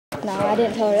No, I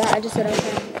didn't tell her that. I just said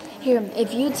okay. Here,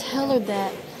 if you tell her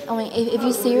that, if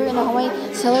you see her in the hallway,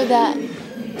 tell her that.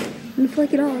 You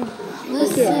flick it off.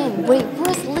 Listen, wait,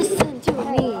 first listen to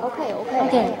me.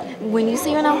 Okay. When you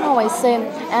see her in the hallway, say,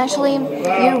 actually,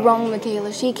 you're wrong,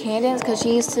 Michaela. She can dance because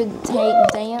she used to take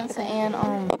dance and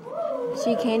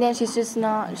she can dance. She's just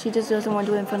not. She just doesn't want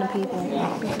to do it in front of people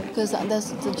because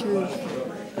that's the truth.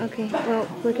 Okay. Well,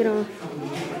 flick it off.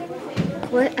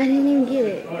 What? I didn't even get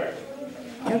it.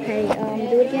 Okay.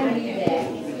 Do it again.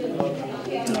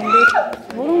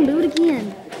 Hold on. Do it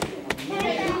again.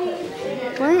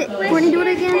 What? Courtney, do it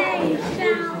again.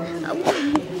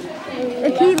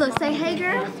 Akila, say hey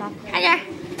girl. Hi girl.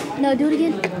 No, do it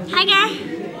again. Hi girl.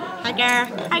 Hi girl.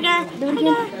 Hi girl. Do it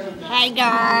again. Hi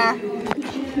girl.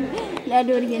 Now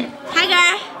do it again. Hi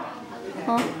girl.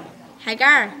 Huh? Hi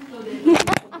girl.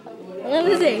 Let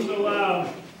me see.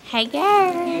 Hi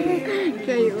girl.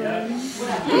 Kaitlin.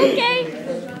 Okay.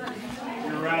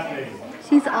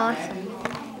 She's awesome.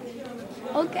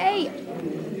 Okay.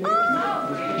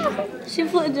 She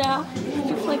flipped out.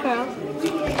 She flipped out.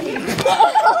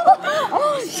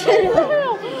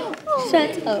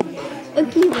 Shut up.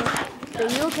 Akila, are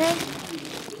you okay?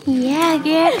 Yeah,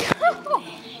 good.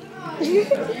 You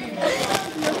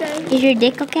okay? Is your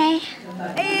dick okay?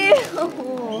 Ew.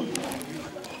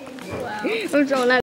 I'm so